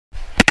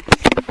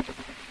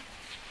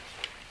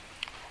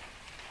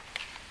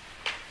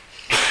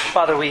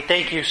Father, we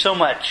thank you so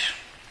much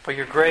for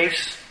your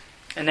grace.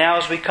 And now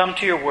as we come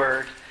to your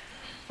word,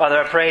 Father,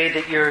 I pray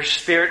that your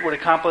Spirit would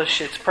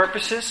accomplish its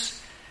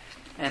purposes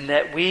and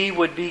that we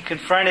would be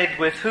confronted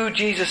with who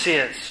Jesus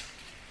is.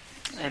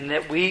 And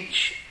that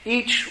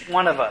each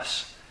one of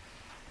us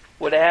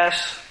would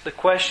ask the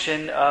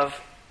question of,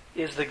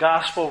 is the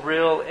gospel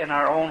real in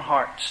our own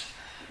hearts?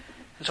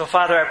 And so,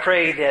 Father, I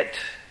pray that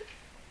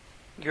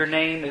your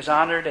name is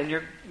honored and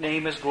your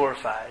name is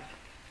glorified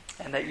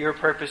and that your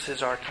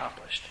purposes are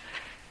accomplished.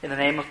 In the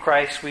name of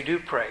Christ, we do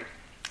pray.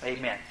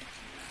 Amen.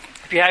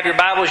 If you have your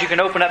Bibles, you can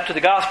open up to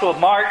the Gospel of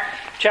Mark,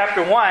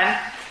 chapter 1.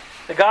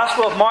 The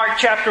Gospel of Mark,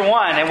 chapter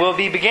 1. And we'll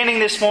be beginning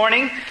this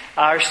morning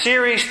our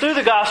series through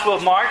the Gospel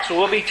of Mark. So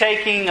we'll be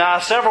taking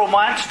several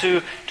months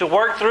to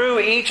work through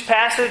each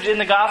passage in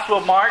the Gospel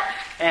of Mark.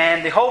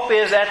 And the hope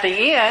is at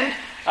the end,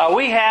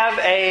 we have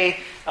a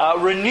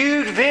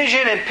renewed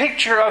vision and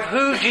picture of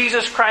who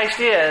Jesus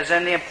Christ is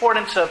and the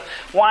importance of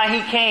why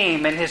He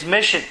came and His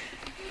mission.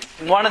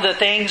 One of the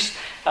things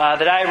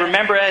that I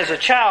remember as a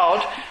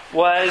child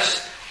was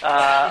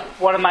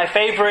one of my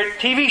favorite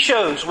TV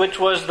shows, which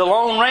was The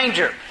Lone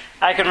Ranger.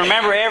 I can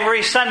remember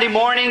every Sunday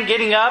morning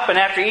getting up and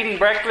after eating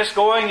breakfast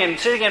going and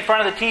sitting in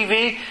front of the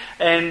TV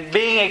and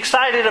being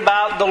excited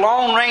about The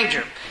Lone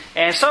Ranger.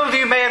 And some of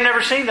you may have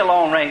never seen The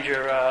Lone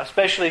Ranger,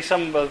 especially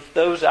some of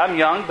those, I'm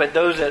young, but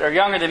those that are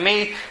younger than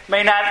me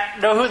may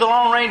not know who The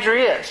Lone Ranger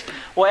is.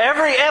 Well,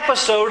 every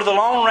episode of The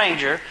Lone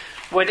Ranger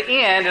would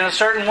end in a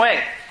certain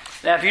way.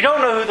 Now, if you don't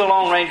know who the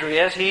Lone Ranger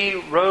is, he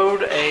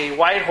rode a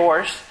white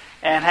horse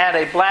and had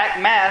a black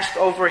mask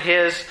over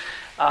his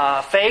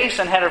face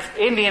and had an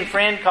Indian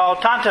friend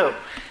called Tonto.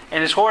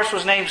 And his horse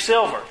was named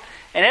Silver.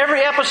 And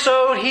every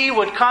episode, he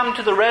would come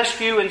to the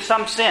rescue in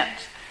some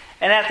sense.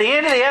 And at the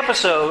end of the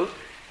episode,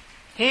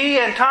 he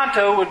and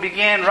Tonto would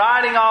begin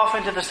riding off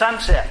into the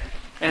sunset.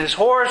 And his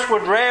horse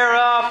would rear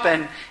up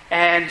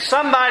and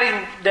somebody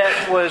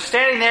that was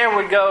standing there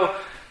would go,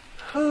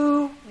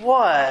 "Who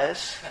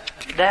was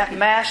that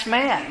masked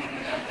man?"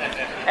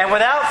 And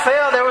without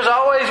fail, there was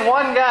always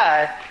one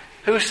guy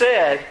who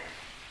said,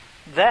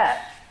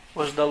 "That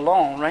was the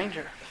Lone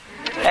Ranger."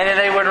 And then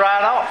they would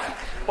ride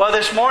off. Well,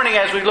 this morning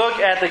as we look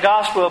at the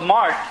Gospel of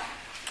Mark,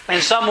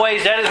 in some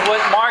ways that is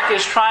what Mark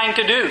is trying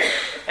to do.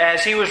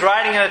 As he was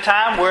writing at a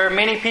time where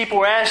many people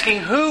were asking,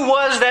 who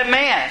was that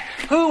man?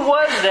 Who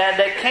was that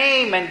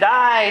came and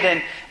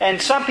died?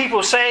 And some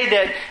people say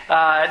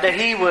that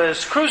he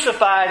was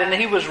crucified and that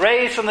he was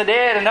raised from the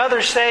dead. And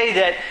others say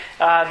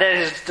that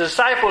his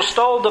disciples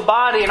stole the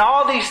body. And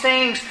all these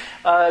things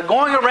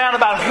going around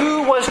about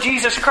who was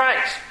Jesus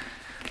Christ.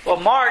 Well,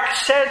 Mark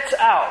sets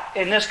out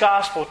in this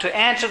gospel to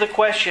answer the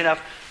question of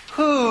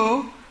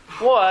who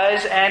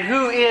was and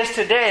who is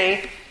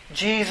today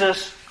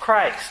Jesus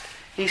Christ.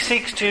 He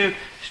seeks to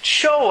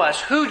show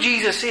us who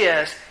Jesus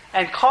is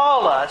and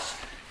call us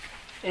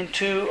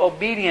into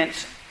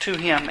obedience to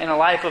Him in a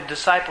life of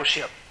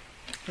discipleship.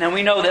 Now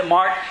we know that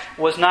Mark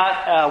was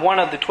not one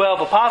of the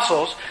 12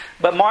 apostles,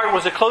 but Mark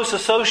was a close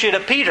associate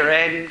of Peter.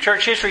 And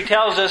church history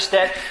tells us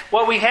that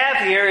what we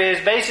have here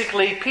is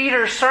basically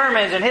Peter's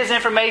sermons and his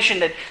information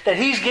that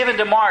he's given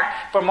to Mark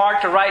for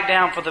Mark to write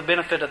down for the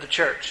benefit of the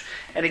church.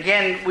 And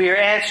again,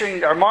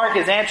 Mark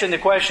is answering the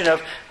question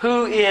of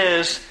who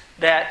is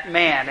that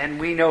man? And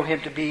we know him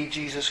to be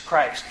Jesus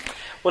Christ.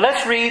 Well,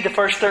 let's read the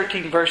first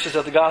 13 verses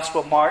of the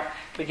Gospel of Mark,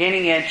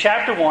 beginning in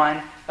chapter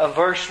 1 of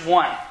verse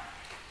 1.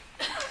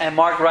 And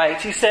Mark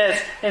writes, he says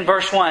in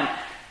verse 1,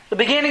 "The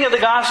beginning of the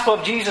gospel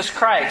of Jesus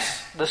Christ,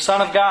 the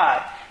Son of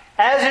God,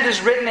 as it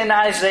is written in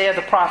Isaiah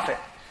the prophet,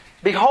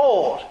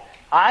 Behold,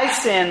 I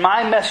send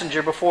my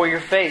messenger before your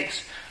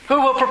face, who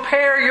will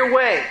prepare your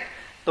way,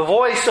 the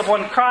voice of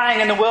one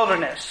crying in the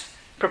wilderness,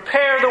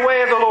 Prepare the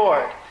way of the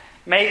Lord,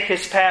 make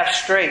His path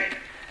straight.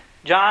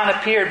 John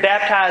appeared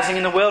baptizing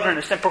in the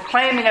wilderness and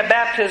proclaiming a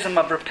baptism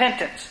of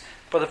repentance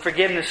for the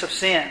forgiveness of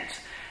sins.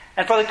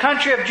 And for the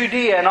country of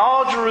Judea and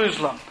all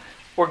Jerusalem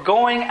were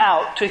going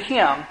out to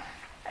Him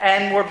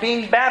and were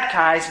being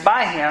baptized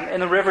by Him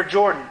in the river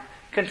Jordan,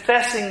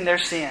 confessing their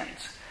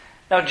sins.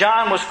 Now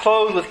John was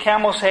clothed with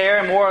camel's hair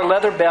and wore a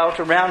leather belt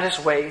around his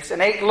waist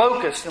and ate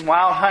locusts and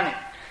wild honey.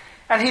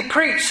 And he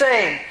preached,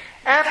 saying,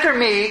 After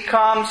me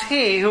comes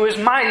He who is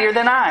mightier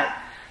than I,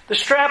 the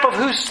strap of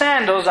whose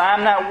sandals I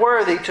am not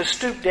worthy to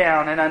stoop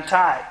down and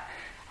untie.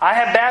 I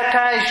have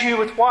baptized you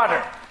with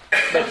water,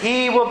 but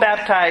He will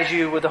baptize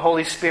you with the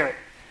Holy Spirit.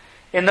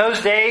 In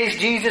those days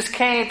Jesus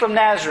came from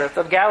Nazareth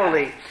of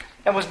Galilee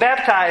and was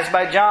baptized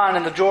by John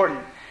in the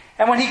Jordan.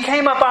 And when He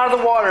came up out of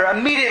the water,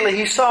 immediately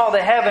He saw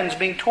the heavens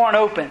being torn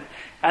open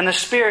and the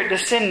Spirit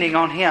descending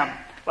on Him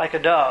like a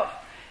dove.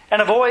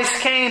 And a voice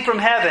came from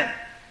heaven,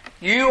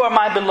 You are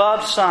my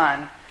beloved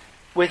Son.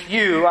 With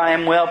you I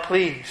am well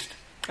pleased.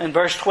 In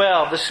verse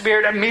 12, the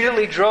Spirit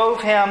immediately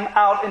drove Him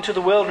out into the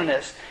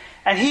wilderness.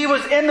 And He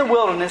was in the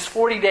wilderness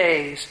 40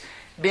 days,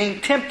 being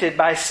tempted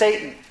by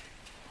Satan.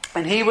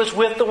 And He was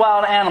with the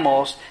wild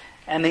animals,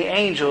 and the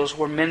angels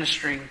were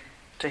ministering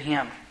to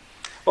Him.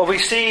 What we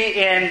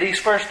see in these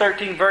first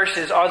 13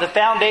 verses are the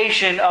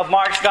foundation of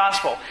Mark's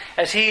gospel,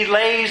 as he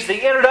lays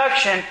the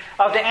introduction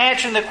of the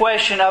answering the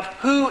question of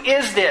who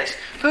is this?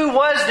 Who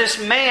was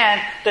this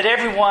man that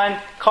everyone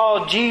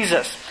called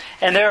Jesus?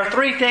 And there are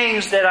three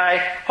things that I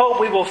hope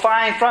we will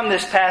find from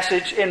this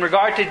passage in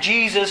regard to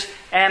Jesus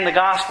and the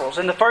Gospels.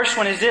 And the first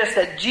one is this,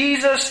 that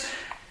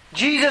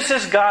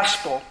Jesus'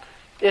 gospel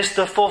is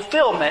the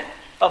fulfillment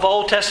of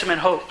Old Testament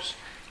hopes.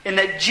 And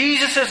that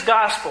Jesus'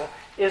 gospel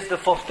is the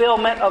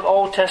fulfillment of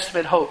Old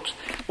Testament hopes.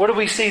 Where do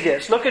we see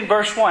this? Look in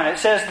verse 1. It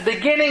says, the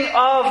beginning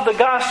of the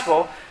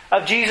gospel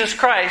of Jesus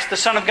Christ, the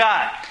Son of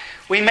God.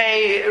 We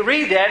may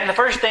read that, and the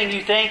first thing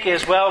you think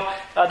is,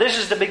 this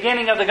is the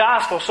beginning of the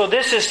gospel. So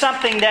this is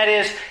something that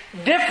is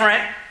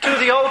different to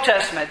the Old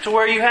Testament, to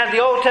where you have the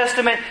Old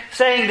Testament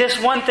saying this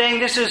one thing,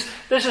 this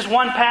is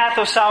one path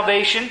of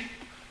salvation.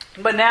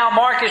 But now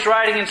Mark is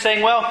writing and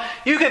saying,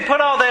 you can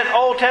put all that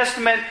Old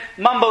Testament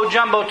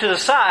mumbo-jumbo to the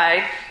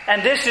side,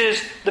 and this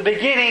is the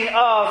beginning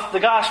of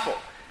the gospel.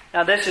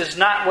 Now this is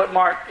not what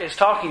Mark is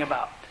talking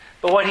about.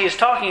 But what he is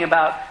talking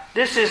about,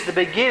 this is the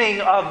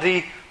beginning of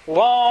the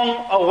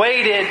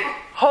long-awaited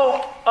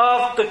hope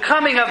of the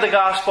coming of the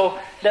gospel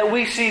that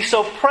we see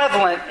so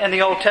prevalent in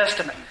the Old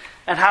Testament.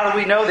 And how do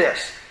we know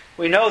this?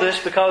 We know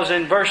this because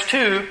in verse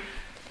 2,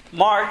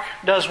 Mark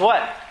does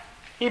what?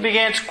 He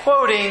begins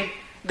quoting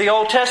the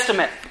Old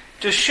Testament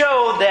to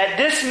show that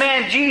this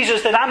man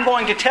Jesus that I'm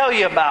going to tell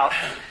you about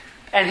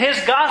and his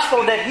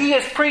gospel that he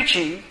is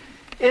preaching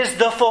is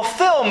the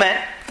fulfillment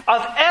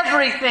of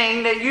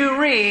everything that you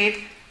read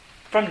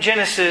from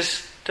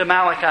Genesis to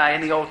Malachi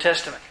in the Old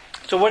Testament.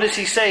 So what does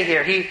he say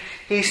here?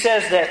 He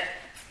says that,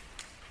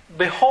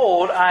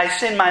 behold, I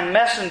send my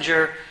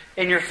messenger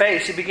in your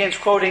face. He begins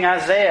quoting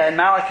Isaiah and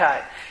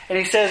Malachi. And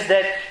he says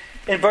that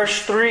in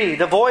verse 3,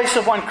 the voice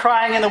of one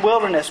crying in the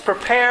wilderness,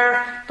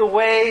 prepare the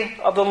way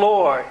of the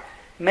Lord,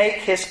 make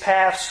his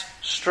paths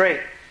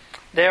straight.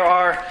 There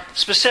are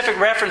specific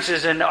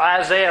references in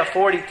Isaiah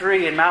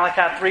 43 and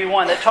Malachi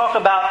 3:1 that talk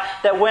about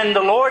that when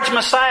the Lord's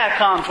Messiah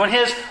comes, when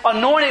his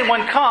anointed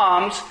one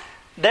comes,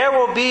 there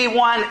will be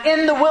one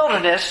in the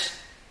wilderness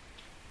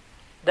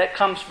that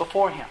comes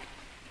before him,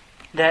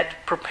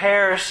 that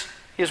prepares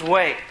his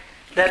way,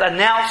 that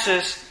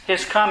announces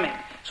his coming.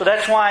 So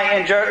that's why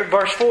in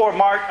verse 4,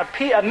 Mark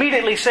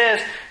immediately says,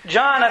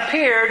 John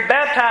appeared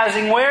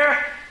baptizing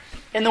where?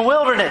 In the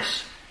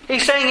wilderness.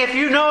 He's saying if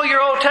you know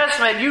your Old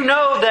Testament, you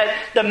know that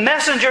the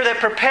messenger that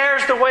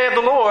prepares the way of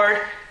the Lord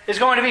is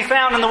going to be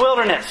found in the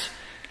wilderness.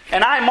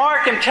 And I,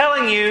 Mark, am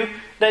telling you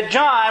that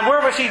John,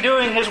 where was he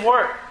doing his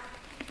work?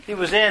 He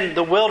was in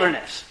the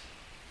wilderness.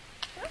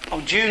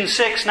 On June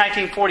 6,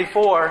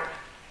 1944,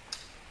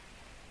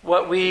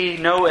 what we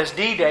know as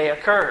D-Day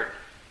occurred,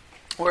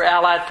 where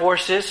Allied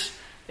forces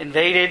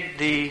invaded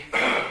the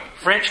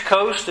French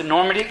coast in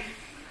Normandy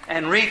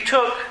and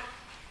retook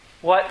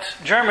what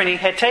Germany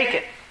had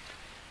taken.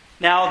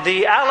 Now,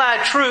 the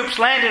Allied troops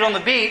landed on the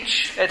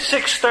beach at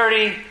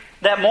 6:30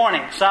 that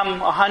morning,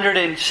 some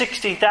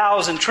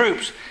 160,000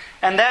 troops.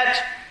 And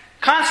that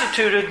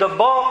constituted the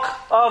bulk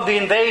of the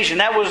invasion.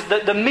 That was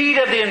the meat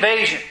of the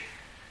invasion.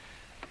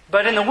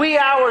 But in the wee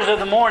hours of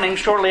the morning,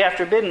 shortly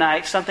after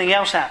midnight, something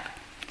else happened.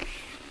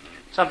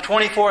 Some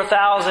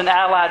 24,000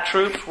 Allied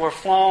troops were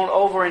flown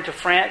over into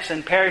France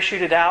and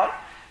parachuted out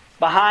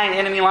behind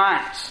enemy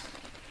lines.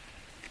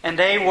 And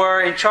they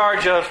were in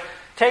charge of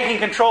taking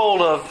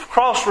control of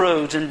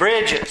crossroads and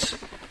bridges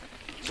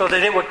so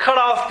that it would cut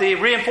off the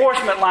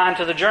reinforcement line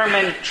to the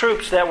German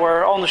troops that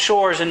were on the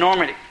shores in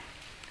Normandy.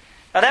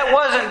 Now that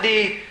wasn't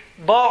the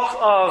bulk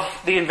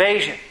of the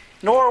invasion,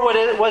 nor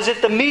was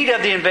it the meat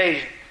of the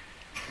invasion.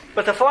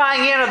 But the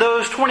flying in of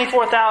those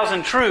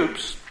 24,000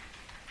 troops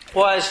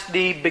was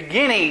the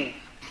beginning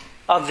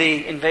of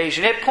the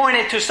invasion. It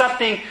pointed to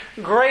something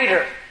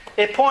greater.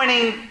 It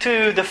pointed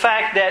to the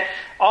fact that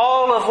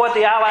all of what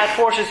the Allied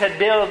forces had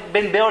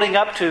been building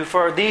up to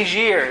for these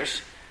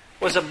years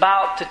was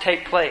about to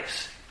take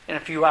place in a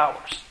few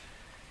hours.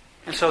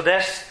 And so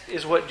this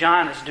is what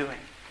John is doing.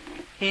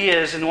 He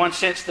is, in one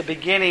sense, the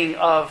beginning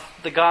of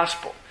the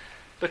gospel.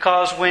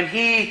 Because when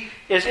he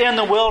is in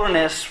the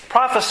wilderness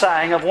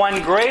prophesying of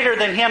one greater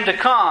than him to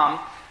come,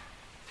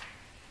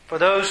 for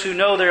those who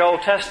know their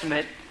Old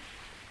Testament,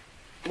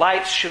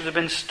 lights should have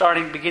been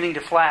beginning to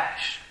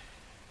flash.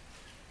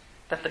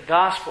 That the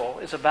gospel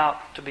is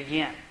about to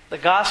begin. The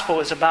gospel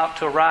is about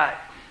to arrive.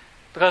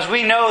 Because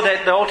we know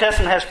that the Old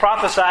Testament has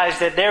prophesied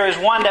that there is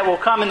one that will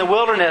come in the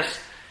wilderness,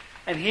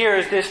 and here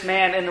is this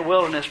man in the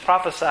wilderness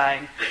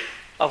prophesying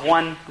of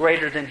one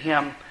greater than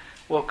him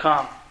will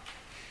come.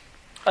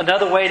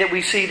 Another way that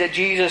we see that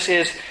Jesus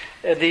is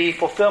the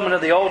fulfillment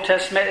of the Old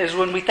Testament is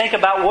when we think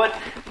about what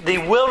the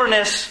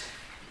wilderness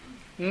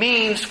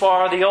means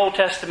for the Old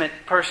Testament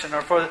person,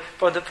 or for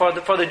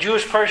the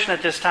Jewish person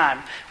at this time.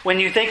 When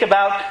you think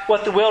about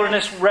what the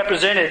wilderness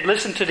represented,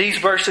 listen to these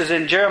verses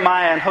in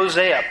Jeremiah and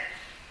Hosea.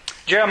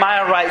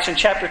 Jeremiah writes in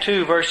chapter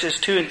 2, verses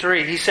 2 and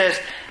 3. He says,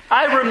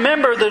 I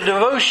remember the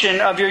devotion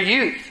of your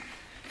youth.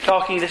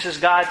 This is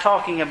God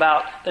talking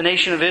about the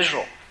nation of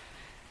Israel.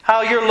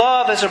 how your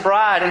love as a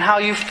bride, and how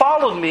you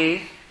followed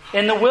me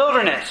in the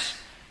wilderness,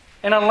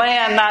 in a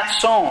land not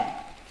sown.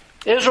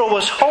 Israel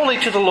was holy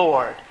to the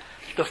Lord,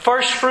 the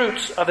first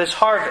fruits of his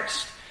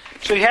harvest.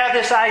 So you have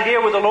this idea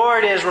where the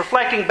Lord is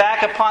reflecting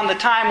back upon the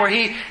time where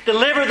he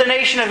delivered the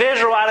nation of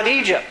Israel out of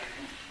Egypt.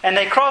 And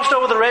they crossed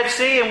over the Red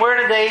Sea, and where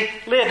did they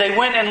live? They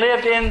went and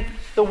lived in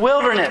the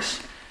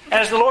wilderness. And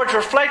as the Lord's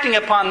reflecting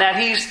upon that,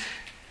 he's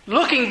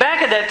looking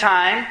back at that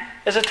time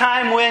as a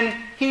time when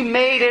he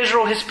made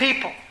Israel his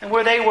people, and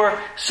where they were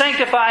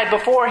sanctified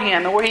before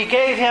him, and where he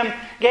gave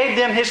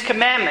them his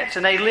commandments,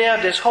 and they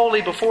lived as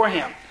holy before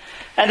him.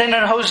 And then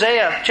in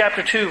Hosea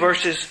chapter 2,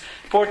 verses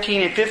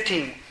 14 and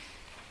 15,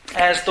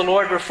 as the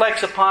Lord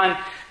reflects upon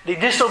the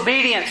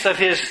disobedience of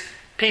his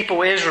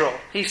people Israel,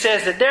 he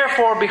says that,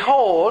 therefore,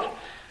 behold,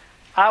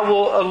 I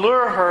will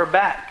allure her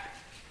back,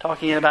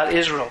 talking about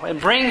Israel, and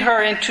bring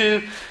her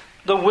into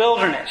the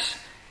wilderness,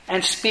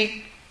 and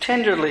speak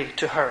tenderly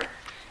to her.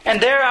 And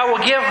there I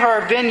will give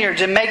her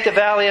vineyards, and make the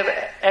valley of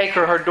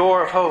Achor her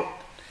door of hope.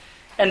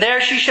 And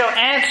there she shall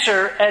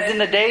answer as in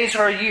the days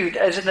of her youth,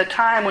 as in the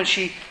time when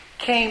she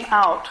came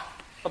out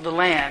of the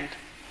land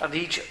of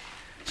Egypt.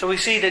 So we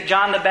see that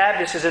John the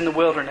Baptist is in the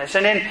wilderness.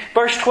 And in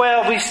verse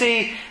 12 we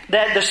see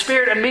that the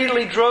Spirit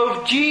immediately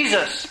drove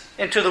Jesus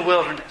into the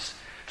wilderness.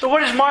 So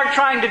what is Mark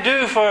trying to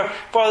do for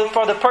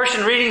the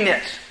person reading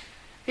this?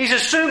 He's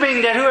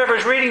assuming that whoever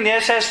is reading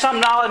this has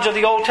some knowledge of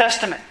the Old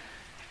Testament.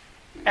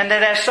 And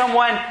that as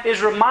someone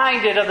is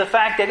reminded of the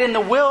fact that in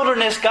the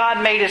wilderness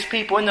God made his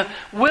people. In the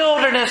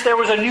wilderness there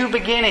was a new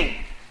beginning.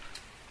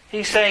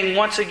 He's saying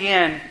once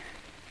again,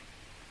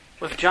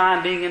 with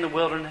John being in the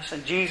wilderness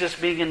and Jesus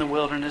being in the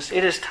wilderness,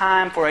 it is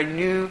time for a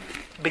new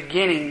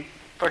beginning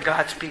for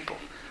God's people.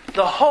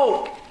 The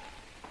hope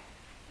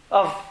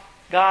of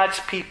God's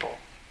people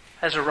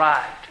has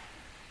arrived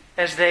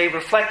as they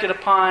reflected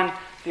upon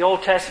the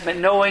Old Testament,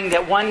 knowing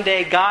that one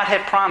day God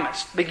had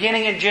promised,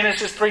 beginning in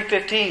Genesis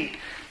 3:15,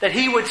 that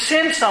he would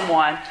send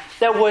someone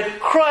that would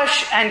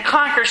crush and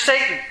conquer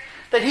Satan.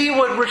 That he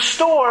would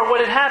restore what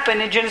had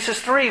happened in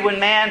Genesis 3 when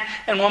man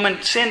and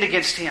woman sinned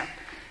against him.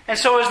 And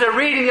so as they're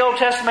reading the Old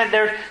Testament,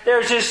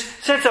 there's this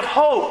sense of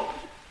hope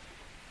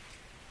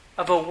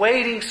of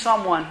awaiting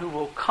someone who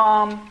will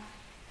come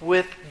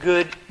with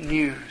good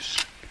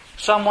news.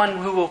 Someone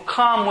who will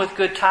come with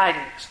good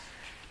tidings.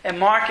 And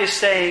Mark is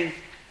saying,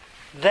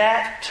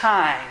 that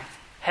time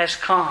has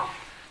come.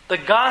 The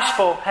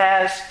gospel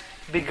has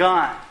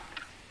begun.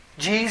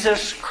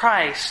 Jesus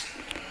Christ,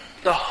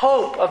 the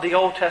hope of the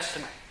Old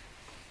Testament,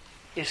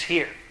 is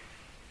here.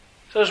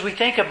 So as we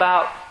think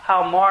about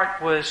how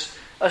Mark was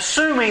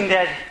assuming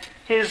that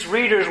his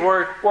readers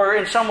were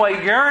in some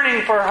way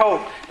yearning for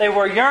hope, they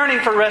were yearning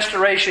for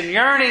restoration,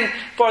 yearning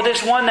for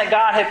this one that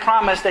God had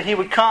promised that he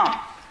would come.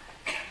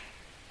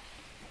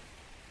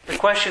 The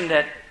question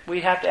that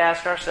we have to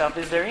ask ourselves,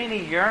 is there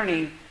any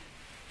yearning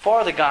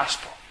for the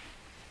gospel?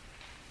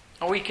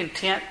 Are we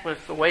content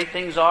with the way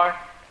things are?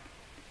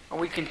 Are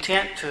we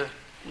content to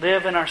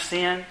live in our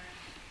sin?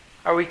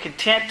 Are we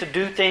content to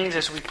do things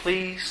as we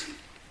please?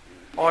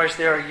 Or is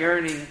there a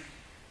yearning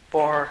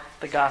for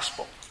the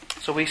gospel?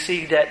 So we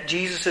see that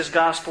Jesus'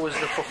 gospel is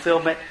the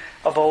fulfillment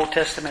of Old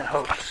Testament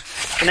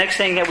hopes. The next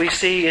thing that we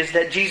see is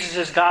that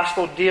Jesus'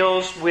 gospel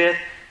deals with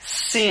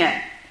sin.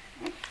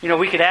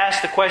 We could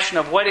ask the question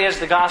of what is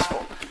the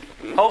gospel?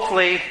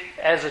 Hopefully,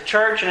 as a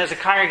church and as a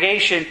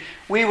congregation,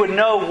 we would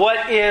know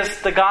what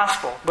is the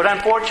gospel. But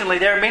unfortunately,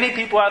 there are many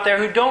people out there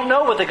who don't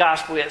know what the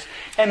gospel is.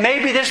 And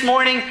maybe this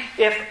morning,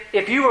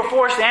 if you were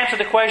forced to answer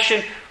the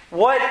question,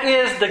 what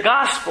is the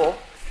gospel?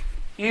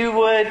 You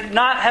would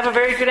not have a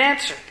very good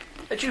answer.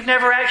 That you've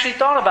never actually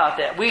thought about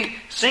that. We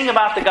sing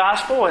about the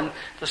gospel, and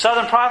the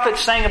Southern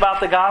prophets sang about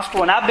the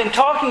gospel, and I've been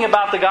talking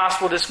about the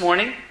gospel this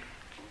morning.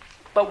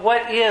 But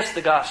what is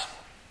the gospel?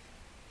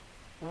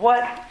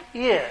 What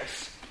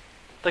is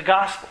the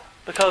gospel?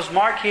 Because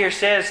Mark here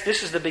says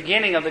this is the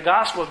beginning of the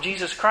gospel of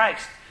Jesus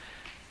Christ.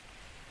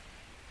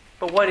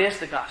 But what is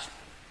the gospel?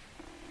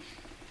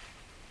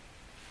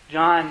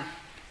 John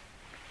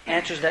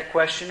answers that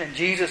question, and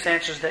Jesus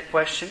answers that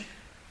question.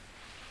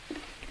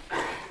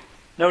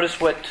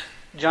 Notice what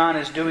John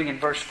is doing in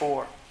verse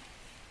 4.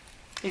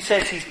 He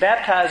says he's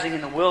baptizing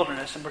in the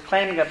wilderness and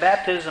proclaiming a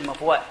baptism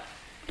of what?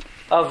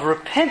 Of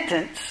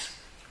repentance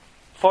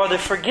for the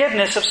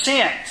forgiveness of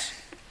sins.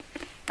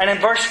 And in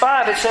verse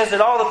 5 it says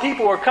that all the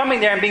people were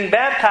coming there and being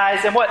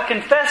baptized and what?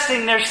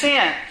 Confessing their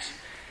sins.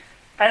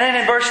 And then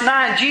in verse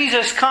 9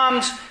 Jesus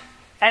comes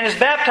and is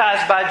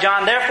baptized by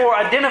John, therefore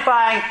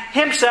identifying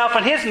himself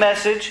and his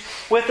message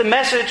with the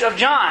message of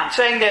John,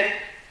 saying that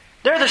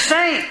they're the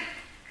same.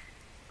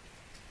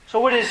 So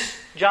what is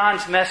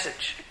John's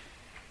message?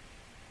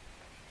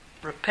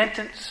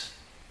 Repentance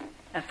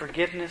and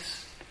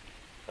forgiveness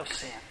of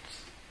sins.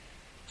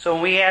 So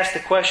when we ask the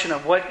question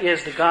of what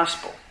is the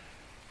gospel,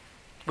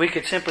 we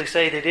could simply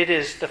say that it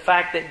is the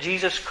fact that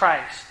Jesus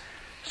Christ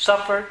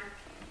suffered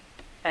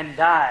and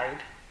died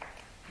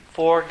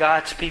for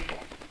God's people.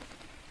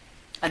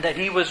 And that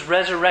He was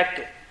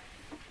resurrected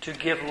to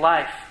give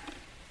life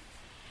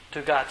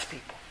to God's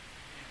people.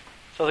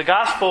 So the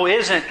gospel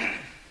isn't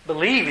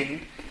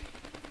believing,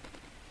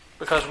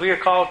 because we are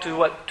called to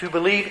what? To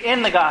believe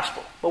in the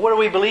gospel. But what are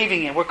we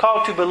believing in? We're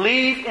called to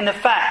believe in the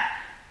fact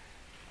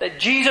that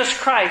Jesus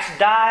Christ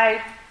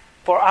died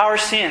for our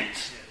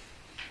sins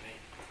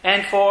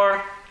and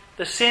for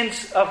the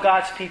sins of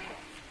God's people,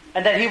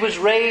 and that He was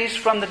raised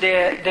from the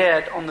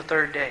dead on the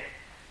third day.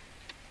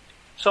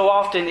 So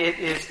often it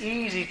is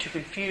easy to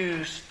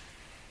confuse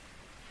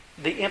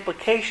the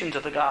implications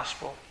of the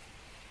gospel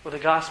with the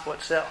gospel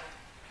itself.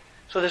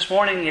 So this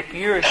morning, if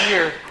you're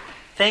here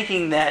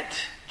thinking that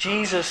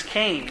Jesus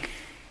came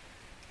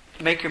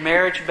to make your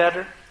marriage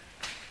better,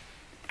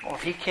 or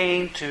if He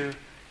came to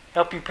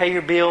help you pay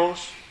your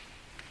bills,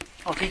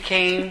 or if He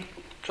came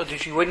so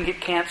that you wouldn't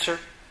get cancer,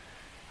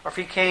 or if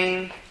He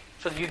came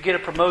so that you'd get a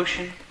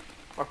promotion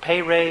or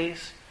pay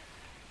raise,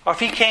 or if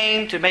He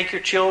came to make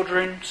your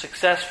children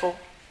successful,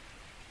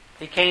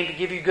 He came to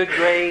give you good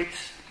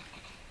grades,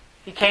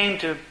 He came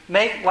to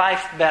make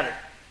life better,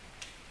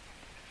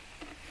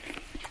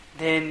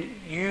 then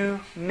you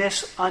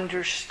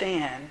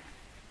misunderstand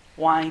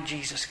why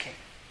Jesus came.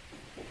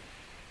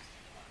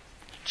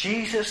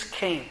 Jesus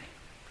came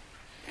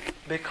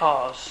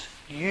because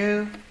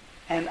you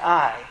and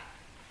I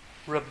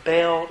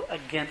rebelled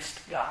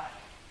against God.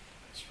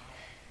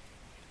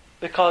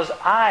 Because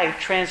I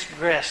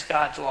transgressed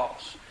God's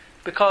laws.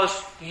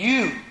 Because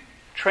you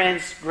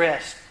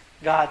transgressed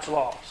God's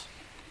laws.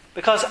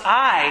 Because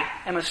I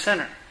am a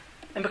sinner.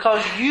 And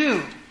because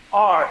you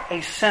are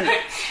a sinner.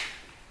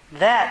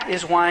 That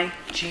is why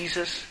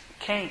Jesus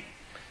came.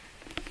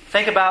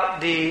 Think about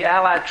the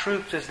Allied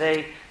troops as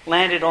they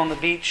landed on the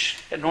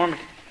beach at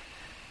Normandy.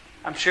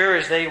 I'm sure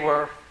as they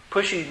were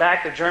pushing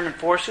back the German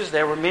forces,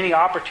 there were many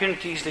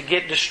opportunities to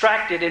get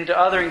distracted into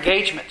other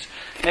engagements.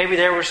 Maybe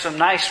there were some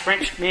nice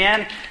French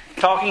men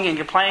talking and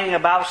complaining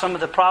about some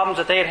of the problems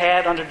that they had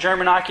had under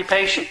German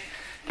occupation.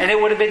 And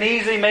it would have been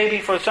easy maybe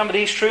for some of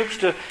these troops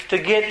to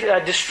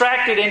get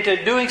distracted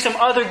into doing some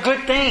other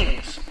good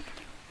things.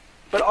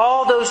 But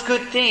all those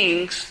good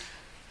things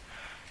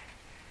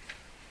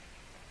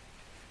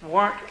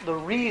weren't the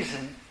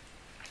reason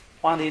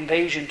why the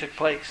invasion took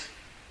place.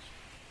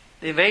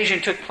 The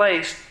invasion took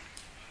place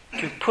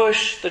to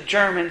push the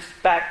Germans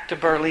back to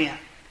Berlin.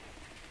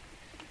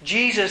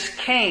 Jesus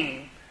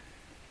came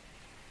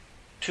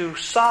to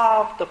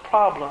solve the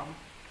problem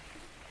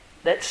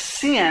that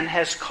sin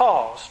has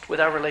caused with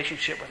our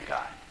relationship with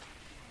God.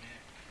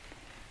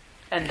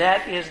 And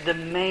that is the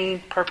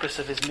main purpose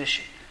of His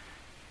mission.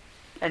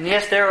 And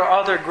yes, there are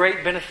other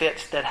great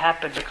benefits that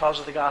happen because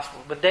of the gospel.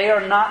 But they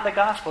are not the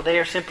gospel. They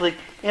are simply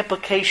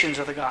implications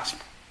of the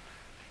gospel.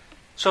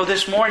 So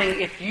this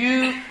morning, if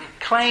you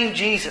claim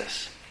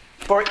Jesus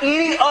for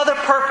any other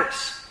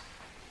purpose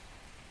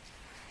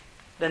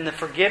than the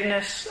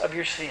forgiveness of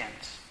your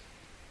sins,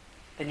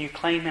 then you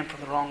claim Him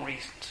for the wrong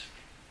reasons.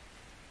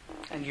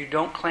 And you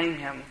don't claim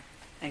Him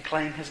and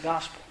claim His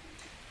gospel.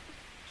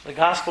 So the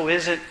gospel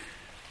isn't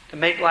to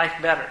make life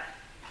better.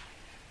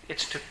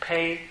 It's to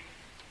pay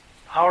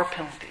our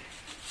penalty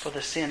for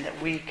the sin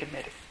that we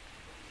committed.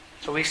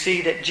 So we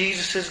see that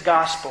Jesus'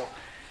 gospel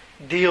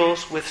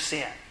deals with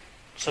sin.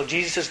 So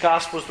Jesus'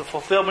 gospel is the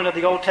fulfillment of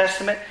the Old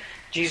Testament.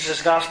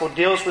 Jesus' gospel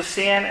deals with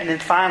sin. And then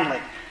finally,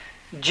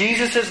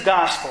 Jesus'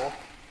 gospel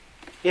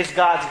is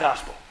God's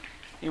gospel.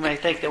 You may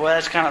think that, well,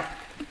 that's kind of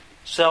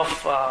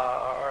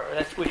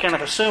we kind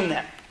of assume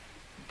that.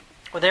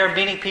 Well, there are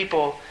many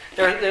people,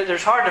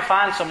 there's hard to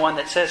find someone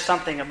that says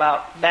something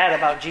bad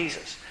about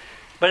Jesus.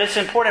 But it's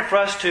important for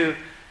us to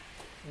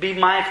be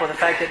mindful of the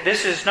fact that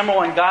this is, number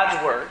one,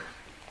 God's Word.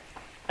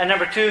 And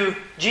number two,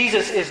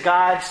 Jesus is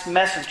God's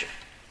messenger.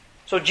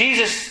 So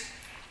Jesus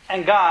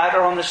and God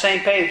are on the same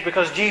page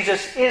because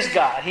Jesus is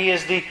God. He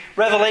is the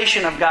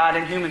revelation of God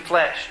in human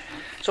flesh.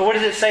 So what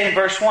does it say in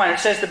verse 1? It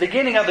says the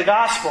beginning of the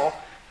gospel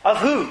of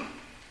who?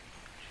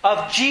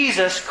 Of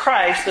Jesus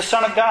Christ, the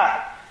Son of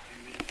God.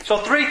 So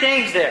three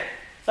things there.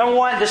 Number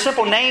one, the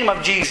simple name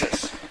of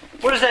Jesus.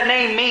 What does that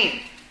name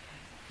mean?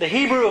 The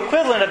Hebrew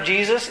equivalent of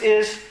Jesus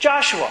is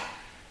Joshua.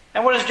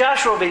 And what does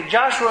Joshua mean?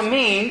 Joshua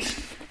means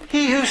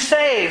he who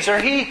saves, or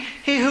he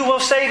who will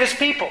save his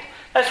people.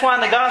 That's why in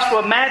the Gospel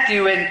of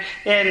Matthew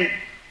in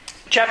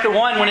chapter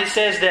 1, when it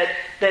says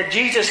that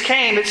Jesus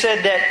came, it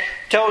said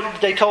that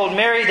they told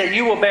Mary that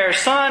you will bear a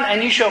son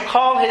and you shall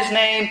call his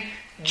name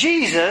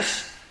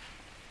Jesus,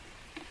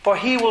 for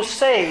he will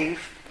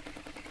save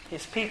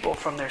his people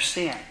from their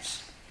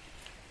sins.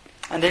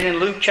 And then in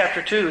Luke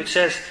chapter 2 it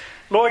says,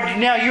 Lord,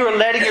 now you are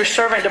letting your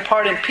servant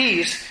depart in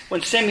peace.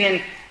 When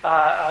Simeon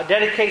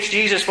dedicates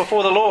Jesus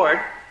before the Lord,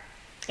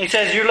 he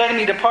says, you're letting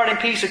me depart in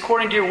peace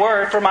according to your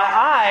word, for my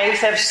eyes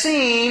have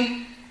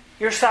seen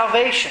your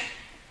salvation,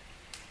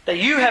 that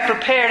you have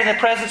prepared in the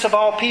presence of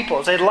all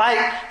peoples, a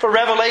light for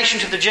revelation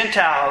to the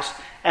Gentiles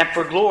and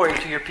for glory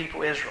to your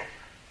people Israel.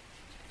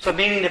 So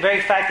meaning the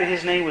very fact that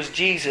his name was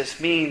Jesus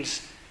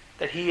means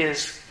that he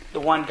is the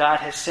one God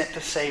has sent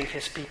to save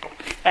his people.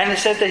 And it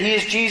says that he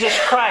is Jesus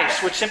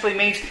Christ, which simply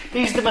means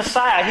he's the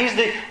Messiah. He's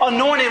the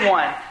anointed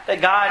one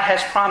that God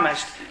has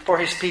promised for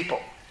his people.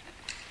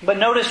 But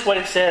notice what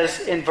it says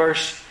in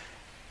verse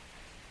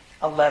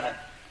 11.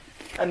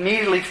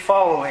 Immediately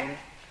following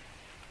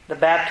the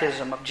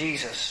baptism of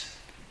Jesus,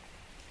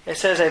 it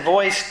says, a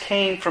voice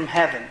came from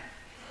heaven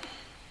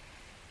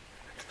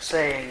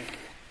saying,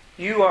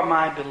 "You are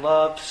my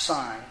beloved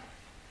Son,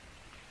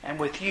 and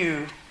with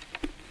you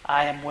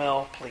I am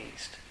well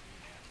pleased."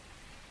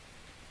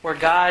 Where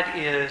God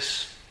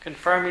is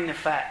confirming the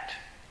fact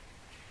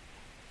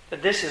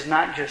that this is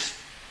not just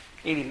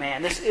any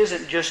man. This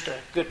isn't just a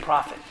good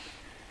prophet.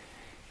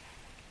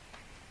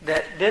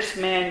 That this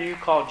man you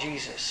call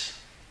Jesus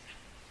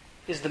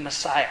is the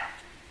Messiah.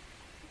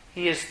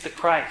 He is the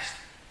Christ.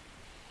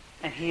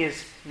 And He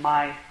is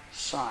my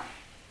Son.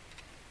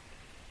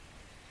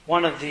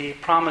 One of the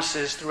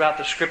promises throughout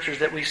the Scriptures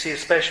that we see,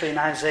 especially in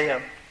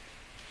Isaiah,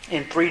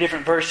 in 3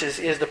 different verses,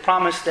 is the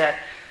promise that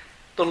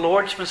the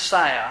Lord's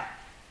Messiah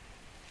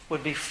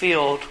would be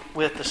filled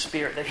with the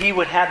Spirit. That He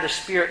would have the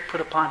Spirit put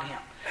upon Him.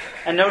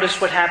 And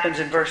notice what happens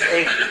in verse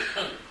 8.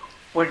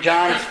 Where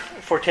John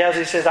foretells,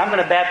 he says, "I'm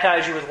going to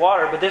baptize you with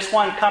water, but this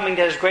one coming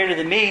that is greater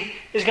than me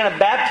is going to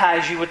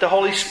baptize you with the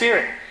Holy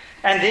Spirit."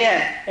 And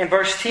then in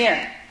verse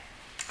 10,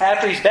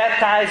 after He's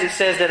baptized, it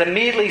says that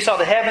immediately He saw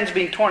the heavens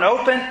being torn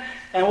open,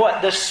 and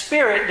what? The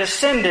Spirit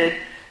descended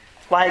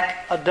like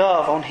a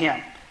dove on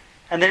Him.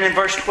 And then in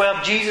verse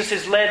 12, Jesus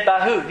is led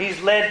by who?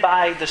 He's led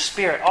by the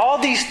Spirit. All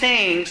these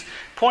things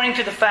pointing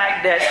to the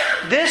fact that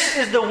this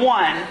is the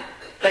one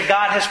that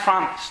God has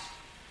promised.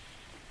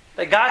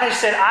 That God has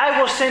said, "I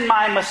will send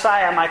my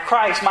Messiah, my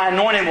Christ, my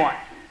anointed one."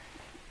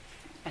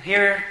 And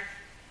here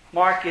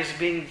Mark is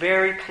being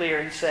very clear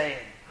in saying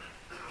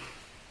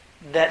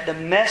that the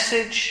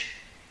message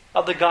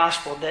of the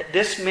gospel that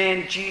this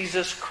man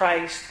Jesus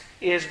Christ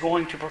is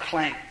going to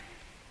proclaim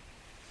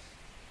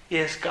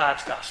is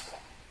God's gospel.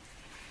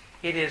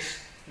 It is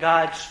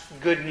God's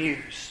good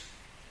news.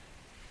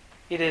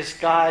 It is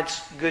God's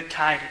good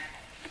tidings.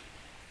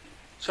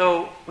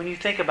 So when you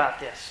think about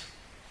this,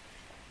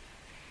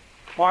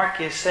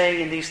 Mark is saying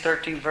in these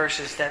 13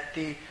 verses that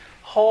the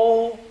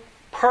whole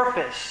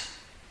purpose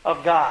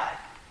of God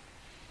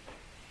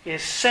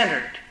is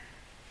centered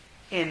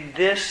in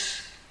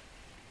this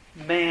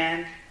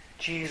man,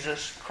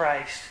 Jesus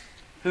Christ,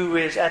 who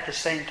is at the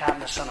same time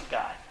the Son of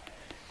God.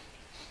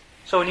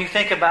 So when you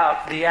think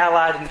about the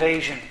Allied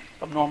invasion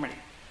of Normandy,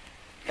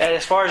 that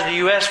as far as the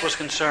U.S. was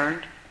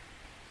concerned,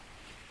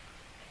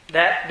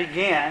 that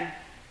began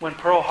when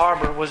Pearl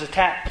Harbor was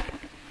attacked.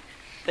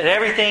 That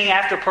everything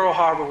after Pearl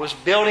Harbor was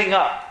building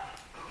up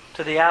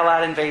to the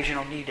Allied invasion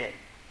on D-Day.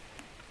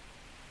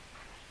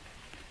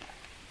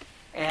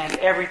 And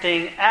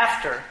everything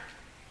after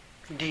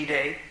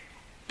D-Day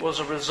was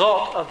a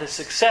result of the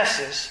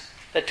successes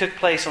that took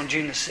place on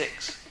June the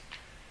 6th.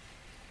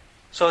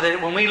 So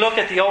that when we look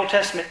at the Old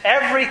Testament,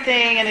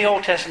 everything in the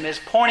Old Testament is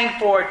pointing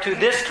forward to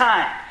this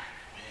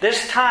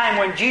time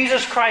when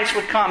Jesus Christ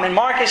would come. And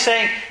Mark is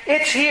saying,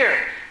 it's here.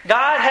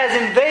 God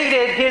has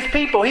invaded His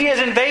people. He has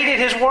invaded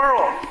His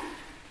world.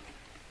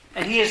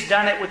 And He has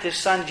done it with His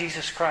Son,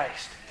 Jesus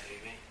Christ.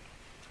 Amen.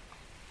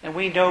 And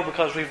we know,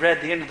 because we've read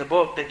the end of the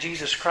book, that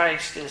Jesus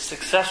Christ is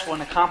successful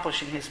in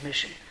accomplishing His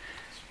mission.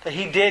 That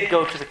He did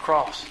go to the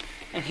cross.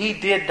 And He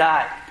did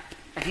die.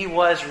 And He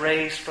was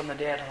raised from the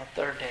dead on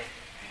the 3rd day.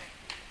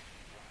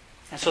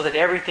 And so that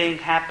everything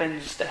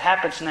that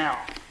happens now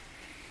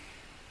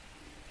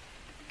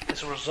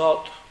is a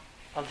result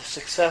of the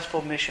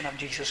successful mission of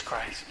Jesus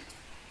Christ.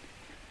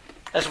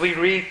 As we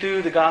read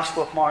through the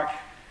Gospel of Mark,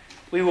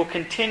 we will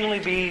continually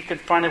be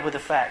confronted with the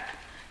fact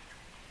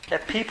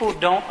that people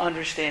don't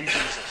understand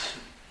Jesus.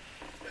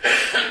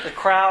 The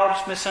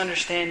crowd's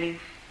misunderstanding,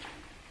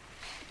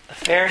 the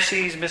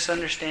Pharisees'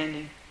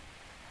 misunderstanding,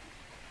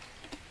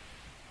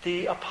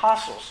 the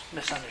apostles'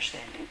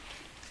 misunderstanding.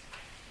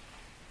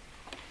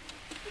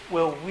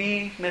 Will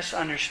we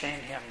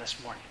misunderstand Him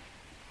this morning?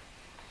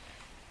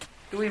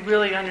 Do we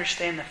really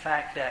understand the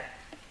fact that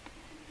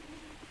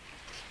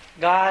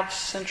God's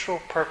central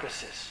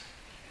purposes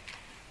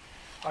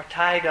are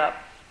tied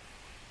up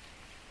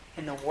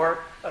in the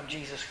work of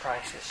Jesus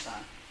Christ, His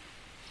Son?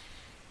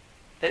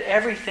 That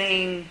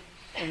everything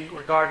in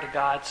regard to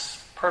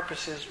God's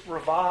purposes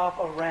revolve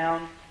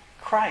around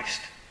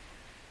Christ.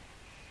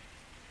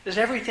 Does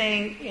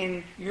everything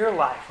in your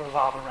life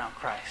revolve around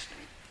Christ?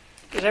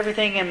 Does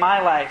everything in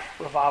my life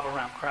revolve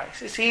around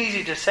Christ? It's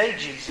easy to say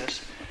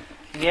Jesus.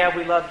 Yeah,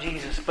 we love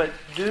Jesus. But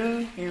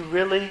do you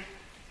really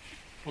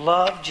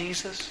love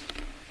Jesus?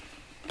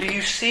 Do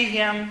you see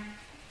Him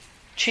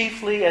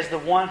chiefly as the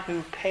one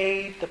who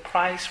paid the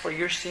price for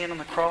your sin on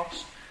the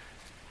cross?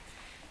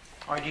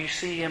 Or do you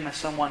see Him as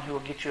someone who will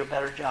get you a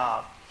better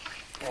job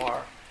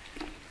or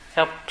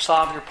help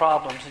solve your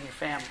problems in your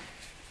family?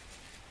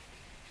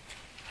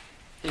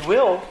 He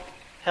will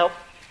help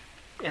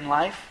in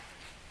life,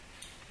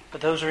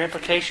 but those are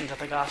implications of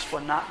the gospel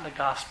and not the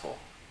gospel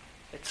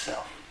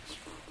itself.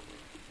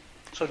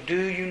 So do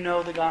you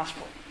know the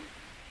gospel?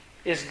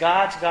 Is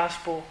God's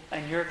gospel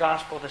and your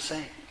gospel the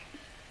same?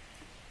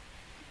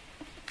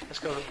 Let's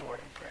go to the Lord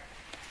in prayer.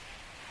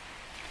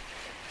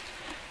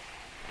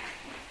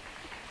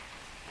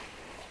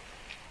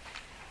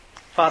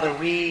 Father,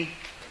 we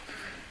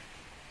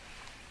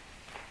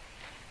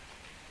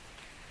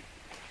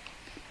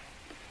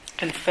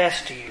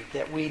confess to you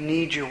that we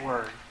need your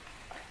word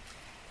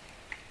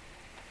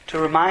to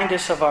remind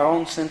us of our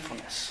own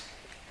sinfulness.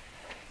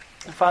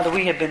 And Father,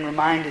 we have been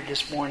reminded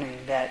this morning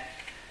that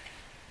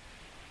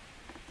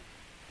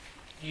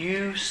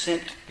you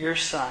sent your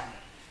Son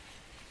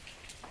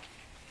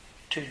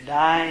to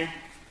die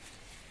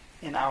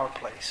in our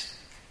place.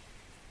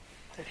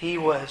 That he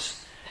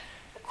was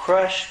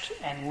crushed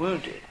and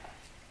wounded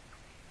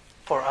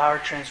for our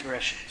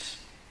transgressions.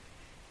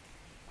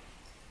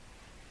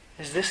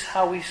 Is this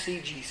how we see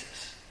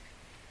Jesus?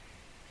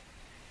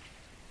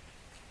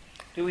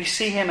 Do we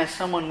see him as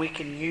someone we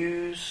can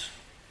use?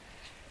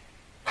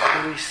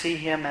 Or do we see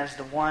him as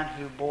the one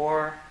who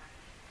bore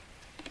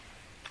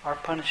our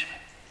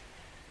punishment?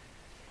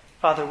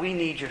 Father, we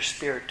need your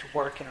Spirit to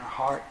work in our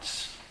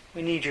hearts.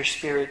 We need your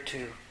Spirit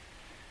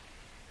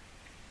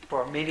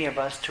for many of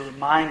us, to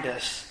remind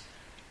us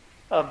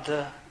of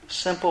the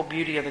simple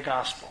beauty of the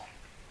gospel.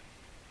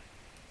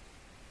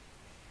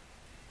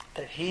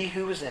 That he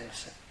who was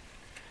innocent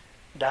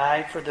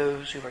died for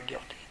those who are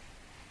guilty.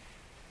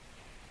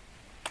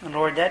 And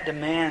Lord, that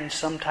demands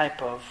some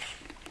type of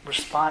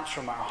response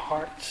from our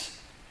hearts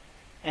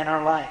and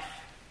our life.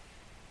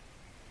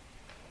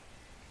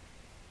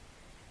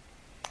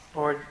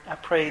 Lord, I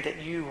pray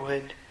that you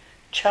would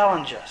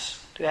challenge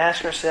us to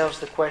ask ourselves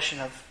the question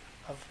of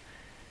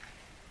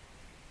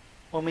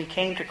when we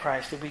came to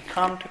Christ, did we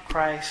come to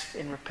Christ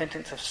in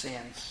repentance of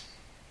sins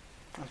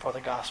and for the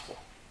gospel?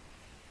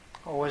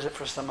 Or was it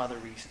for some other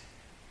reason?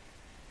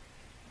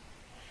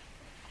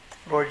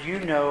 Lord, you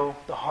know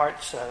the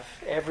hearts of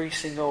every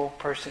single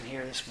person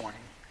here this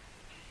morning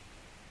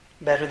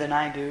better than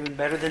I do and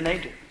better than they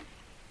do.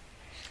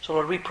 So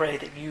Lord, we pray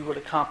that you would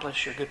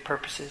accomplish your good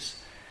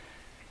purposes.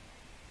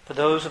 For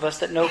those of us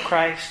that know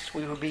Christ,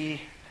 we will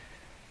be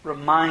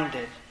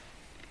reminded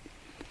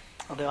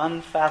of the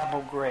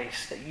unfathomable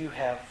grace that you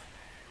have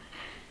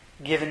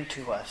given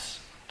to us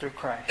through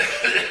Christ.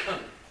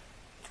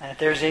 And if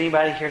there's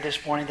anybody here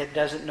this morning that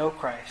doesn't know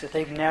Christ, if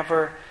they've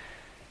never,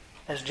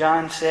 as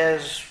John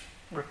says,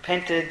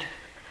 repented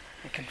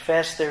and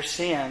confessed their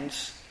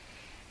sins,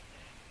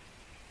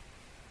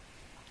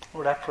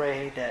 Lord, I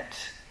pray that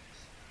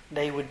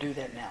they would do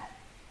that now.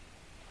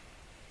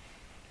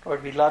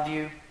 Lord, we love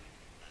you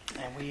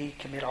and we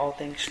commit all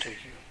things to you.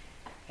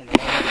 In the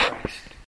name of Christ.